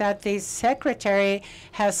think that the Secretary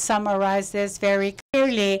has summarized this very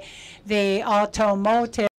clearly. The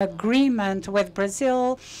automotive agreement with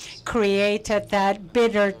Brazil created that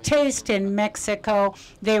bitter taste in Mexico.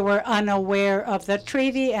 They were unaware of the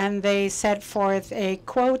treaty, and they set forth a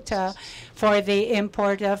quota for the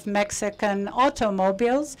import of Mexican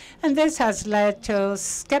automobiles, and this has led to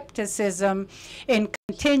skepticism in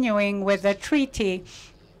continuing with the treaty.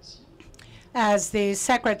 As the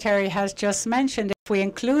Secretary has just mentioned, if we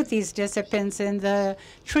include these disciplines in the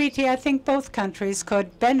treaty, I think both countries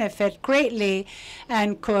could benefit greatly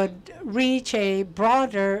and could reach a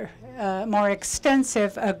broader, more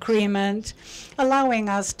extensive agreement, allowing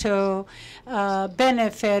us to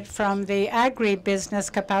benefit from the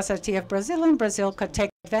agribusiness capacity of Brazil, and Brazil could take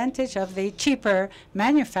advantage of the cheaper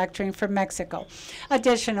manufacturing from Mexico.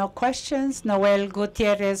 Additional questions? Noel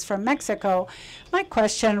Gutierrez from Mexico. My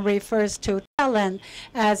question refers to talent.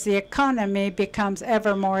 As the economy becomes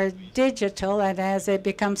ever more digital and as it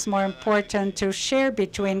becomes more important to share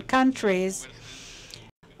between countries,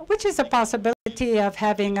 which is a possibility of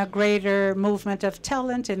having a greater movement of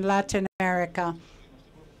talent in Latin America?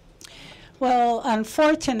 Well,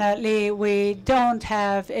 unfortunately, we don't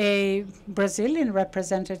have a Brazilian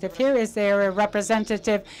representative here. Is there a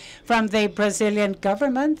representative from the Brazilian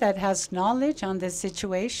government that has knowledge on this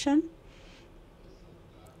situation?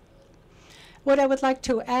 What I would like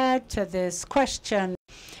to add to this question,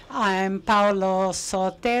 I'm Paulo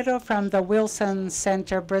Sotero from the Wilson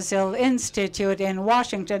Center Brazil Institute in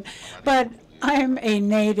Washington, but I'm a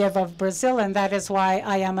native of Brazil, and that is why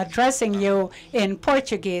I am addressing you in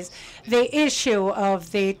Portuguese. The issue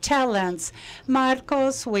of the talents.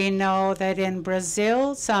 Marcos, we know that in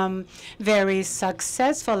Brazil, some very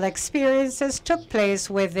successful experiences took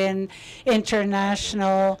place within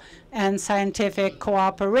international and scientific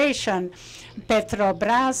cooperation.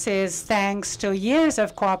 Petrobras is thanks to years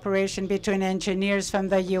of cooperation between engineers from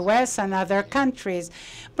the U.S. and other countries.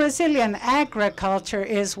 Brazilian agriculture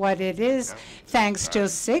is what it is thanks to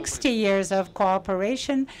 60 years of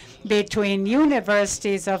cooperation between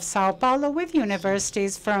universities of Sao Paulo with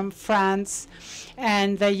universities from France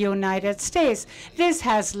and the United States. This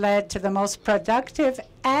has led to the most productive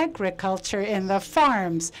agriculture in the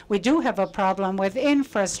farms. We do have a problem with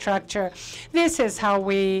infrastructure. This is how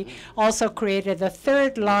we also created the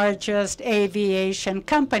third largest aviation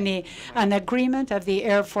company, an agreement of the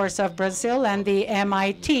Air Force of Brazil and the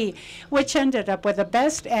MIT, which ended up with the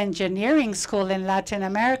best engineering school in Latin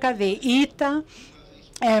America, the ITA,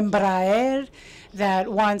 Embraer,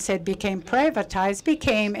 that once it became privatized,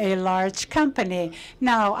 became a large company.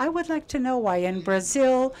 Now, I would like to know why in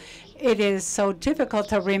Brazil it is so difficult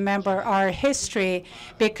to remember our history,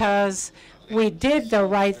 because we did the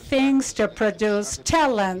right things to produce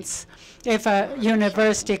talents. If a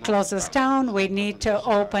university closes down, we need to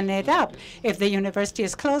open it up. If the university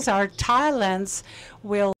is closed, our talents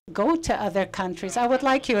will go to other countries. I would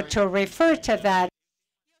like you to refer to that.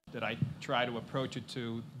 That I try to approach it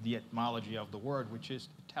to the etymology of the word, which is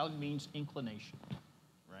talent means inclination,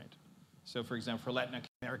 right? So for example, for Latin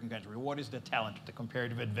American country, what is the talent, the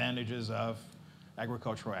comparative advantages of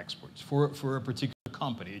agricultural exports? For a particular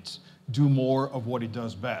company, it's do more of what it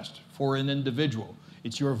does best. For an individual,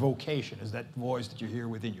 it's your vocation, is that voice that you hear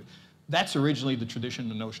within you. That's originally the tradition,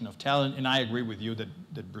 the notion of talent, and I agree with you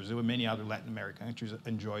that Brazil and many other Latin American countries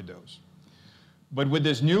enjoyed those. But with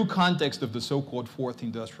this new context of the so-called fourth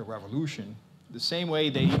industrial revolution, the same way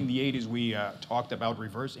that in the 80s we talked about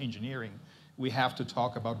reverse engineering, we have to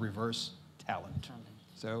talk about reverse talent.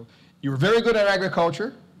 So you're very good at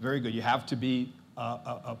agriculture, very good. You have to be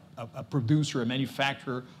a producer, a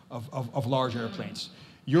manufacturer of large airplanes.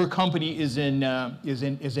 Your company is in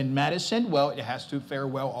medicine. Well, it has to fare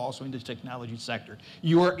well also in the technology sector.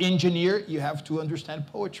 You're an engineer. You have to understand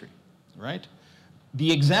poetry, right? The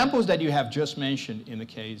examples that you have just mentioned in the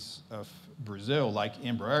case of Brazil, like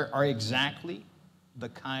Ibarra, are exactly the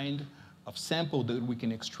kind of sample that we can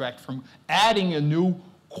extract from adding a new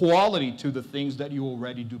quality to the things that you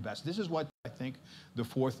already do best. This is what I think the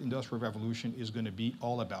fourth industrial revolution is going to be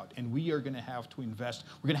all about. And we are going to have to invest.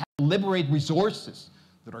 We're going to have to liberate resources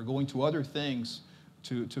that are going to other things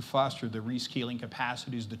to foster the reskilling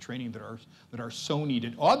capacities, the training that are so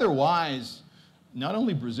needed. Otherwise, not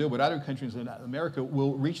only Brazil, but other countries in America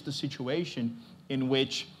will reach the situation in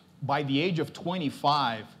which by the age of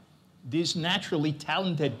 25, these naturally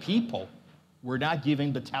talented people were not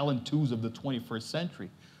given the talent tools of the 21st century.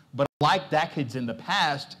 But like decades in the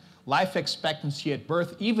past, life expectancy at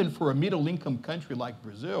birth, even for a middle-income country like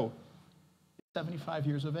Brazil, is 75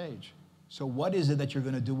 years of age. So what is it that you're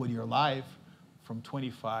going to do with your life from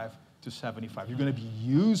 25 to 75? You're going to be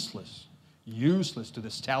useless to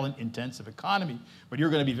this talent-intensive economy, but you're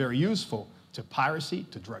going to be very useful to piracy,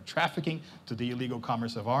 to drug trafficking, to the illegal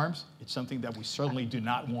commerce of arms. It's something that we certainly do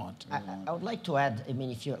not want. I would like to add,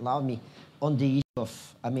 if you allow me, on the issue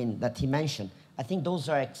of, that he mentioned. I think those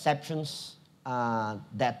are exceptions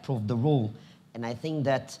that prove the rule. And I think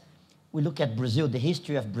that we look at Brazil, the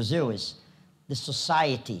history of Brazil is the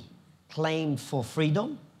society claimed for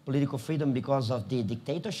freedom, political freedom because of the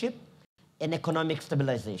dictatorship, and economic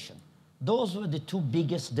stabilization. Those were the two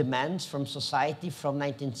biggest demands from society from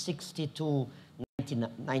 1960 to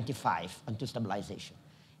 1995 until stabilization.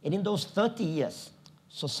 And in those 30 years,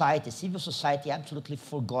 civil society absolutely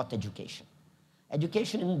forgot education.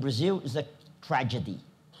 Education in Brazil is a tragedy.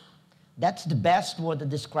 That's the best word that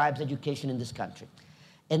describes education in this country.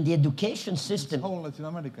 And the education system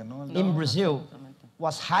in Brazil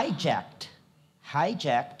was hijacked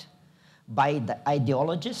by the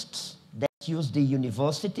ideologists that used the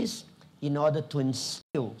universities in order to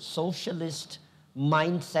instill socialist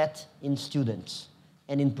mindset in students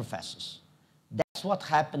and in professors. That's what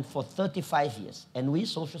happened for 35 years. And we,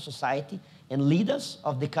 social society, and leaders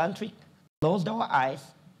of the country closed our eyes,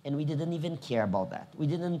 and we didn't even care about that. We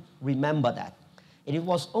didn't remember that. And it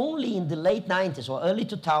was only in the late 90s or early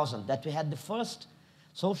 2000 that we had the first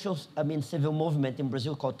civil movement in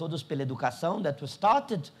Brazil called Todos pela Educação, that we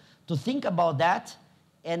started to think about that.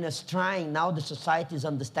 And is trying, now the society is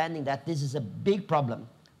understanding that this is a big problem,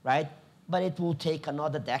 right? But it will take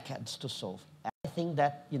another decades to solve. I think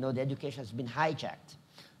that, the education has been hijacked.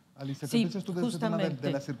 Alicia, ¿qué Sí, piensas tú de ese tema de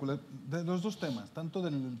la justamente. de los dos temas, tanto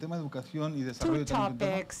del tema de educación y Two desarrollo de talento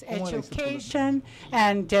topics, interno, como de la education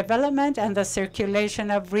and development and the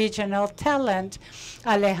circulation of regional talent.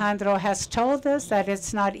 Alejandro has told us that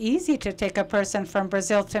it's not easy to take a person from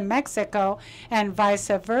Brazil to Mexico and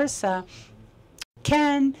vice versa.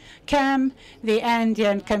 CAM, the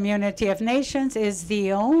Andean Community of Nations, is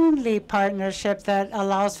the only partnership that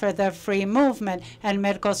allows for the free movement, and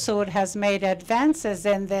Mercosur has made advances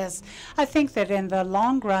in this. I think that in the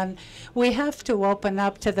long run, we have to open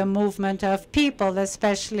up to the movement of people,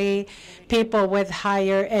 especially people with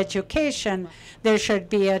higher education. There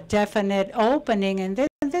should be a definite opening in this,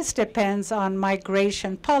 and this depends on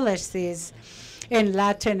migration policies. In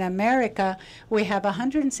Latin America, we have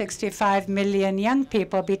 165 million young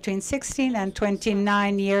people between 16 and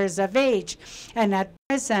 29 years of age. And at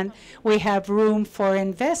present, we have room for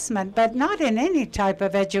investment, but not in any type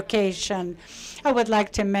of education. I would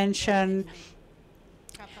like to mention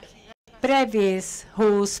Brevis,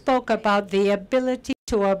 who spoke about the ability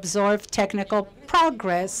to absorb technical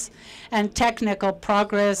progress. And technical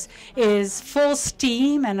progress is full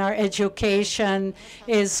steam, and our education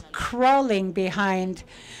is crawling behind.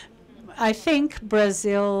 I think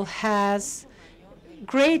Brazil has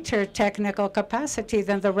greater technical capacity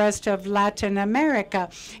than the rest of Latin America.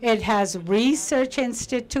 It has research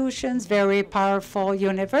institutions, very powerful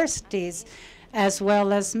universities, as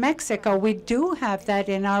well as Mexico. We do have that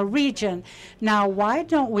in our region. Now, why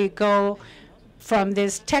don't we go from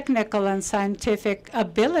this technical and scientific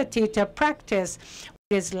ability to practice?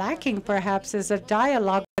 What is lacking, perhaps, is a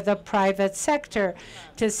dialogue with the private sector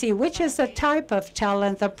to see which is the type of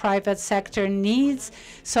talent the private sector needs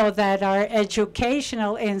so that our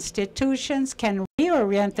educational institutions can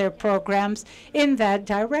reorient their programs in that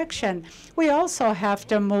direction. We also have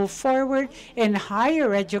to move forward in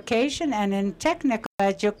higher education and in technical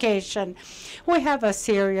education. We have a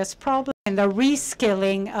serious problem in the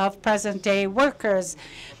reskilling of present-day workers.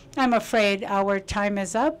 I'm afraid our time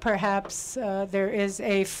is up. Perhaps there is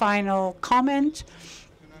a final comment.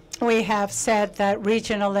 We have said that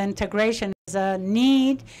regional integration is a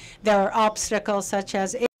need. There are obstacles such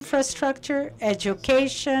as infrastructure,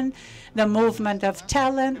 education, the movement of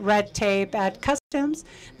talent, red tape at customs,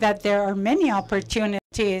 that there are many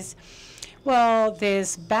opportunities. Well,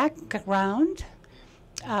 this background,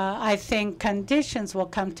 I think conditions will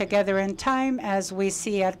come together in time as we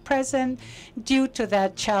see at present due to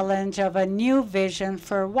that challenge of a new vision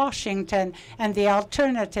for Washington. And the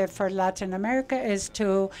alternative for Latin America is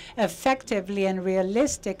to effectively and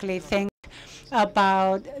realistically think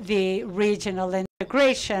about the regional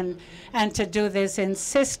integration and to do this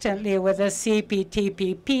insistently with the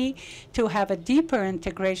CPTPP to have a deeper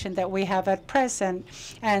integration that we have at present.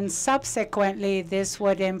 And subsequently, this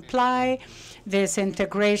would imply this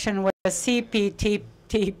integration with the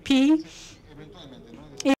CPTPP,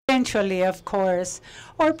 eventually, of course,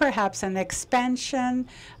 or perhaps an expansion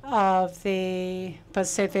of the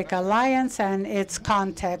Pacific Alliance and its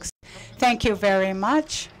context. Thank you very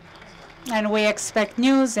much, and we expect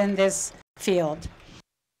news in this field.